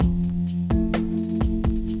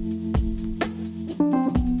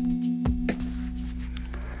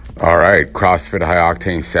All right, CrossFit High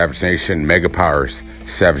Octane, Savage Nation, Mega Powers,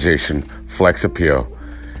 Savage Nation, Flex Appeal.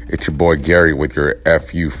 It's your boy Gary with your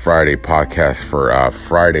FU Friday podcast for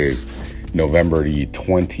Friday, November the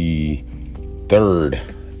 23rd,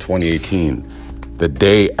 2018. The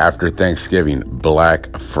day after Thanksgiving,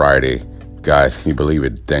 Black Friday. Guys, can you believe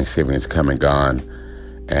it? Thanksgiving is come and gone,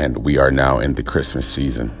 and we are now in the Christmas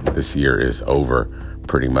season. This year is over,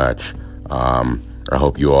 pretty much. I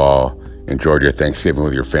hope you all enjoyed your Thanksgiving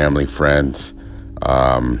with your family, friends,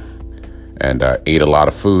 and ate a lot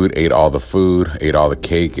of food, ate all the food, ate all the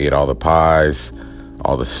cake, ate all the pies,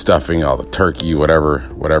 all the stuffing, all the turkey,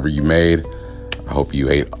 whatever you made. I hope you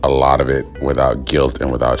ate a lot of it without guilt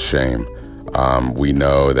and without shame. We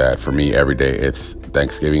know that for me, every day it's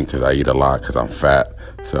Thanksgiving because I eat a lot because I'm fat.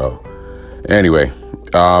 So anyway,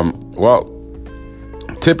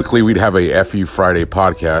 typically we'd have a FU Friday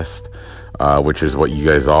podcast, which is what you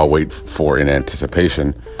guys all wait for in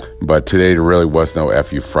anticipation. But today there really was no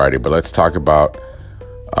FU Friday. But let's talk about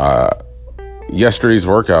yesterday's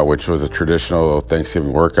workout, which was a traditional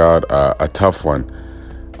Thanksgiving workout, a tough one.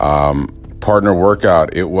 Partner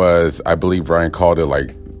workout. It was, I believe Ryan called it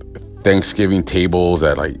like Thanksgiving tables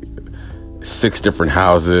at like 6 different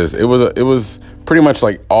houses. It was pretty much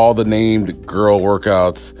like all the named girl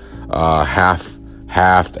workouts,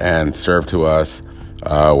 halved and served to us.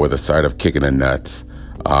 With a side of kicking the nuts.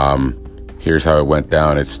 Here's how it went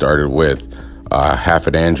down. It started with half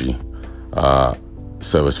at Angie.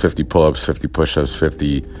 So it was 50 pull-ups, 50 push-ups,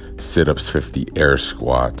 50 sit-ups, 50 air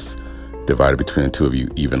squats, divided between the two of you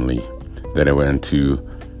evenly. Then it went into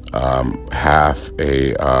half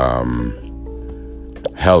a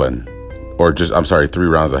Helen, 3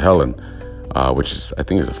 rounds of Helen, which is, I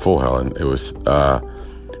think is a full Helen. It was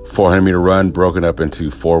 400-meter run broken up into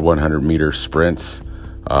 4 100-meter sprints,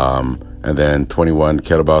 and then 21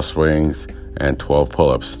 kettlebell swings and 12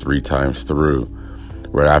 pull-ups 3 times through.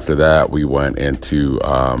 Right after that, we went into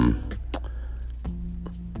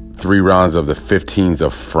 3 rounds of the 15s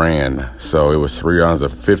of Fran. So it was 3 rounds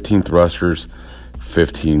of 15 thrusters,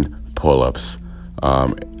 15 pull-ups.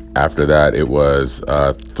 After that, it was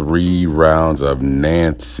 3 rounds of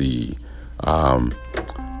Nancy,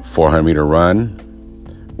 400-meter run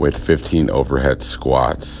with 15 overhead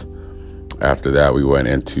squats. After that, we went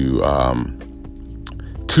into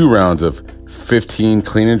 2 rounds of 15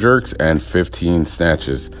 clean and jerks and 15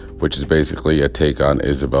 snatches, which is basically a take on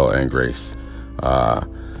Isabel and Grace. And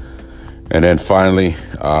then finally,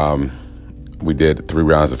 we did 3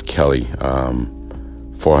 rounds of Kelly,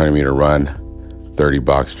 400-meter run, 30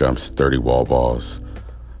 box jumps, 30 wall balls.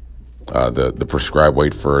 The prescribed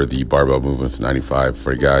weight for the barbell movements, 95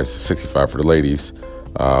 for the guys, 65 for the ladies.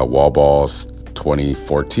 Wall balls,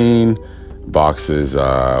 2014. Boxes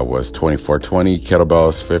was 24-20.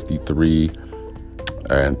 Kettlebells, 53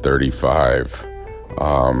 and 35.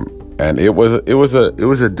 And it was a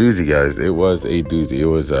doozy, guys. It was a doozy.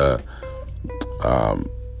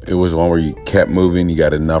 It was one where you kept moving. You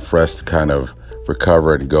got enough rest to kind of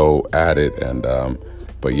recover and go at it. And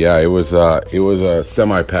but yeah, it was a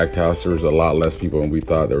semi-packed house. There was a lot less people than we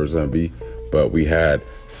thought there was going to be, but we had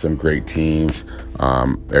some great teams.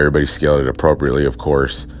 Everybody scaled it appropriately, of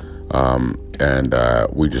course. And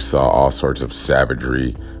we just saw all sorts of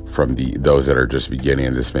savagery from those that are just beginning,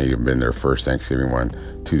 and this may have been their first Thanksgiving one,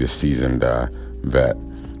 to the seasoned vet.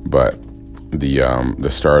 But the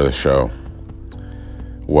star of the show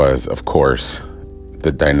was, of course,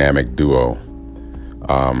 the dynamic duo,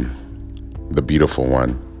 the beautiful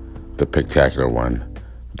one, the spectacular one,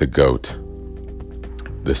 the GOAT,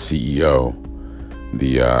 the CEO,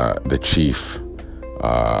 the chief,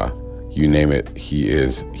 you name it, he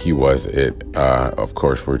was it. Of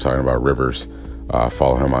course, we're talking about Rivers.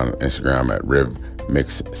 Follow him on Instagram at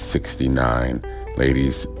RivMix69.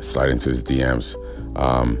 Ladies, slide into his DMs.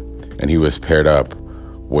 And he was paired up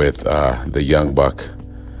with the Young Buck.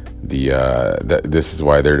 This is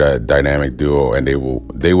why they're the dynamic duo, and they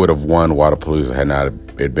would have won Wodapalooza had not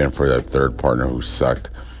it been for the third partner who sucked.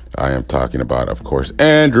 I am talking about, of course,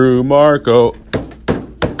 Andrew Marco.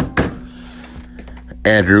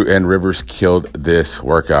 Andrew and Rivers killed this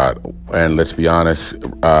workout. And let's be honest,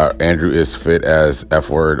 Andrew is fit as F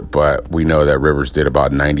word, but we know that Rivers did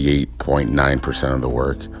about 98.9% of the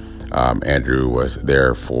work. Andrew was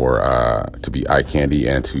there to be eye candy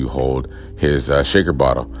and to hold his shaker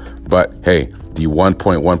bottle. But hey, the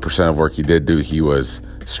 1.1% of work he did do, he was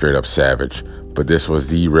straight up savage. But this was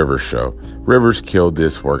the Rivers show. Rivers killed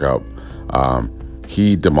this workout.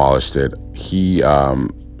 He demolished it. He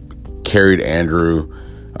carried Andrew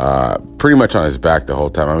pretty much on his back the whole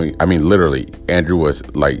time. I mean, literally, Andrew was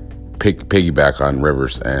like piggyback on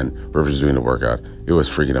Rivers, and Rivers doing the workout. It was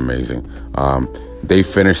freaking amazing. They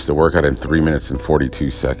finished the workout in 3 minutes and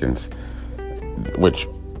 42 seconds, which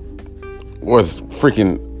was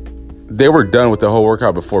freaking. They were done with the whole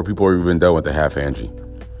workout before people were even done with the half Angie.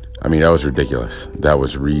 I mean, that was ridiculous.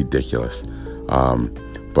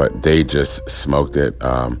 But they just smoked it.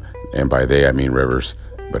 And by they, I mean Rivers.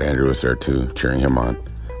 But Andrew was there too, cheering him on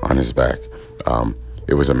his back.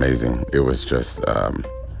 It was amazing. It was just,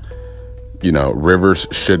 Rivers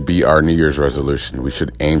should be our New Year's resolution. We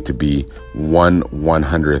should aim to be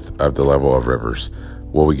 1/100th of the level of Rivers.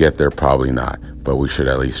 Will we get there? Probably not. But we should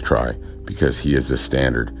at least try, because he is the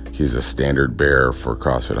standard. He's a standard bearer for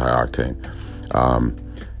CrossFit High Octane.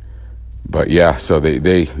 But yeah, so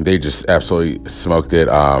they just absolutely smoked it.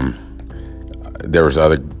 There was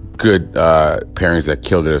other good pairings that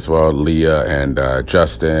killed it as well. Leah and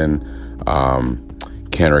Justin,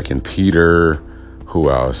 Kenrick and Peter. Who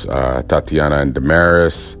else? Tatiana and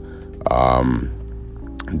Damaris,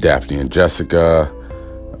 Daphne and Jessica.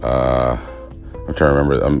 I'm trying to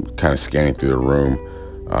remember. I'm kind of scanning through the room.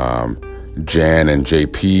 Jan and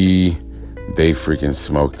JP, they freaking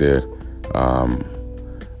smoked it.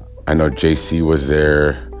 I know JC was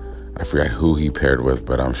there. I forgot who he paired with,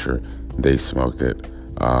 but I'm sure they smoked it.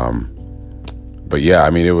 But yeah, I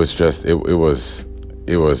mean, it was just, it was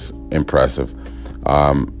impressive.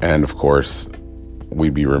 And of course,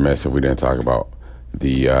 we'd be remiss if we didn't talk about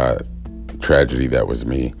the tragedy that was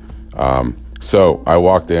me. So I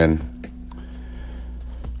walked in.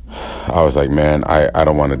 I was like, man, I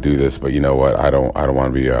don't want to do this, but you know what? I don't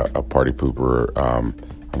want to be a party pooper.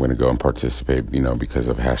 I'm going to go and participate, because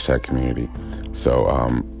of #community. So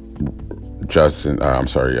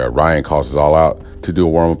Ryan calls us all out to do a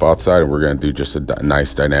warm up outside, and we're going to do just a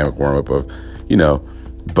nice dynamic warm up of,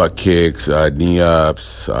 butt kicks, knee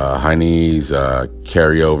ups, high knees,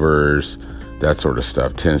 carryovers, that sort of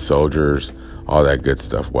stuff, 10 soldiers, all that good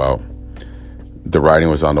stuff. Well, the writing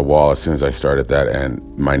was on the wall as soon as I started that, and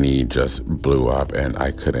my knee just blew up, and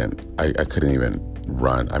I couldn't even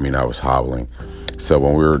run. I mean, I was hobbling. So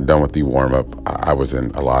when we were done with the warm up, I was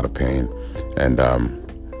in a lot of pain, and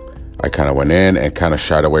I kind of went in and kind of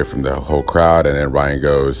shied away from the whole crowd. And then Ryan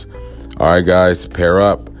goes, "All right, guys, pair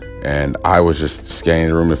up." And I was just scanning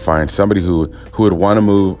the room to find somebody who would want to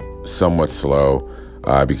move somewhat slow,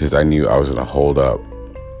 because I knew I was going to hold up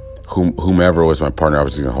whomever was my partner. I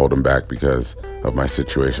was going to hold him back because of my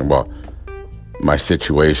situation. Well, my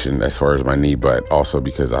situation as far as my knee, but also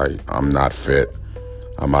because I'm not fit.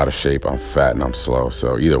 I'm out of shape. I'm fat and I'm slow.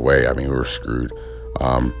 So either way, I mean, we were screwed.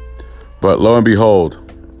 But lo and behold,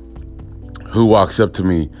 who walks up to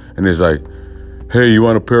me and is like, "Hey, you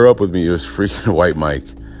want to pair up with me?" It was freaking White Mike.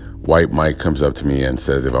 White Mike comes up to me and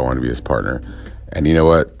says if I want to be his partner. And you know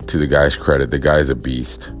what? To the guy's credit, the guy's a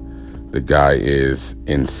beast. The guy is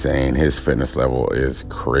insane. His fitness level is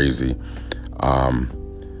crazy.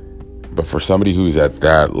 But for somebody who's at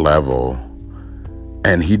that level,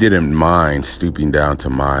 and he didn't mind stooping down to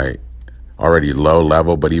my already low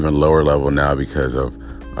level, but even lower level now because of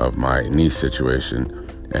my knee situation.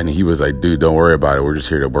 And he was like, "Dude, don't worry about it. We're just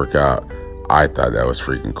here to work out." I thought that was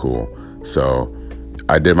freaking cool. So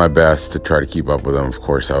I did my best to try to keep up with him. Of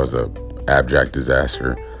course, I was a abject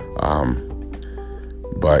disaster.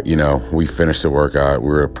 But, we finished the workout. We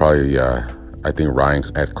were probably, I think Ryan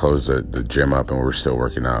had closed the gym up, and we were still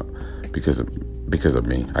working out because of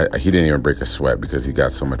me. He didn't even break a sweat because he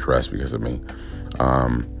got so much rest because of me.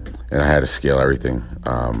 And I had to scale everything.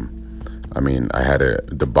 I had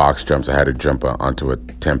the box jumps. I had to jump onto a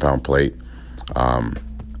 10-pound plate.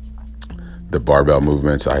 The barbell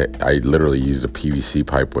movements, I literally used a PVC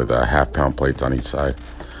pipe with half-pound plates on each side.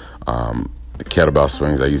 The kettlebell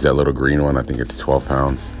swings, I used that little green one. I think it's 12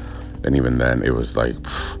 pounds. And even then, it was like,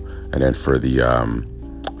 and then for the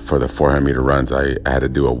 400-meter runs, I had to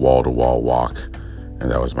do a wall-to-wall walk,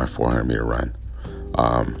 and that was my 400-meter run.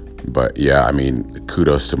 But yeah, I mean,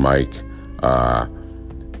 kudos to Mike.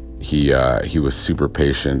 He was super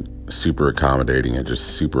patient, super accommodating, and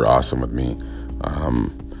just super awesome with me.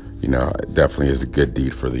 Definitely is a good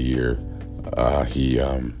deed for the year. He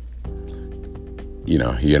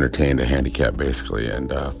entertained a handicap basically. And,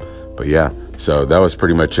 but yeah, so that was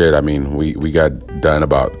pretty much it. I mean, we got done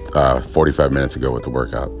about 45 minutes ago with the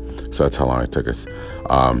workout. So that's how long it took us.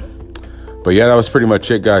 But yeah, that was pretty much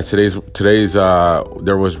it, guys. Today's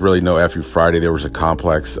there was really no FU Friday. There was a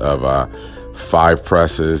complex of 5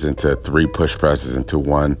 presses into 3 push presses into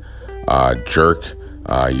 1 jerk.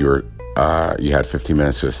 You had 15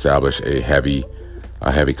 minutes to establish a heavy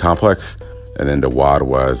complex, and then the WOD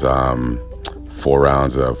was 4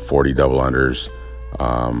 rounds of 40 double unders,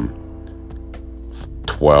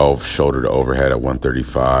 12 shoulder to overhead at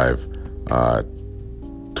 135,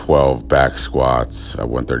 12 back squats at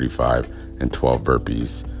 135, and 12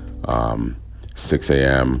 burpees. 6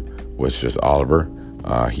 a.m. was just Oliver.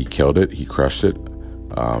 He killed it. He crushed it.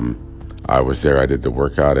 I was there. I did the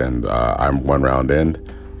workout, and I'm 1 round in,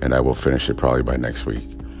 and I will finish it probably by next week.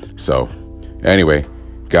 So anyway,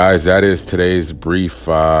 guys, that is today's brief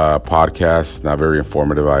podcast. Not very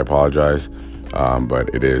informative. I apologize.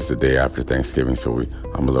 But it is the day after Thanksgiving, so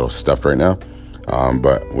I'm a little stuffed right now.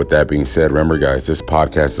 But with that being said, remember, guys, this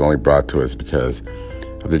podcast is only brought to us because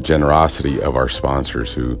of the generosity of our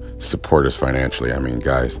sponsors who support us financially. I mean,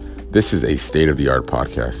 guys, this is a state-of-the-art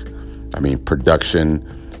podcast. I mean, production,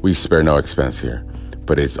 we spare no expense here,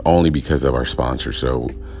 but it's only because of our sponsors. So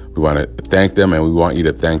we want to thank them, and we want you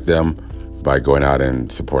to thank them by going out and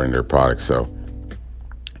supporting their products. So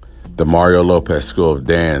the Mario Lopez School of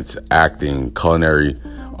Dance, Acting, Culinary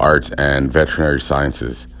Arts, and Veterinary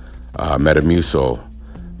Sciences. Metamucil,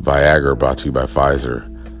 Viagra, brought to you by Pfizer.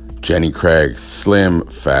 Jenny Craig, Slim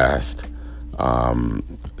Fast.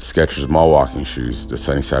 Skechers Mall Walking Shoes, the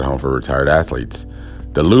Sunnyside Home for Retired Athletes.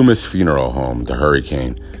 The Loomis Funeral Home, the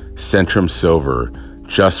Hurricane. Centrum Silver,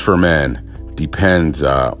 Just for Men, Depends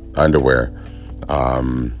Underwear.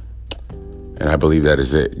 And I believe that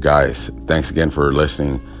is it. Guys, thanks again for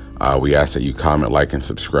listening. We ask that you comment, like, and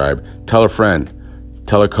subscribe. Tell a friend,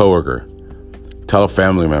 tell a coworker, tell a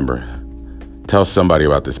family member, tell somebody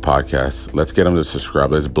about this podcast. Let's get them to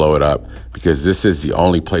subscribe. Let's blow it up, because this is the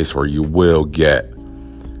only place where you will get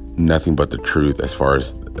nothing but the truth as far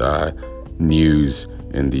as news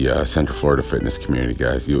in the Central Florida fitness community,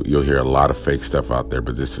 guys. You'll hear a lot of fake stuff out there,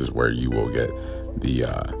 but this is where you will get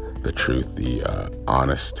the truth, the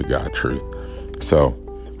honest to God truth. So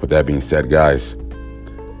with that being said, guys,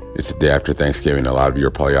 it's the day after Thanksgiving. A lot of you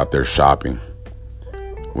are probably out there shopping.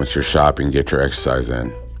 Once you're shopping, get your exercise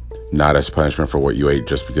in. Not as punishment for what you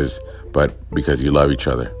ate but because you love each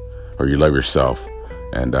other or you love yourself,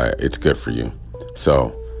 and it's good for you.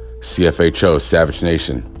 So CFHO, Savage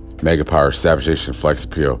Nation, Mega Power, Savage Nation, Flex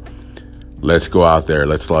Appeal. Let's go out there.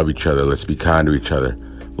 Let's love each other. Let's be kind to each other.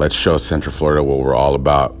 Let's show Central Florida what we're all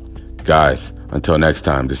about. Guys, until next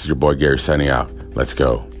time, this is your boy Gary signing out. Let's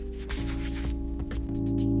go.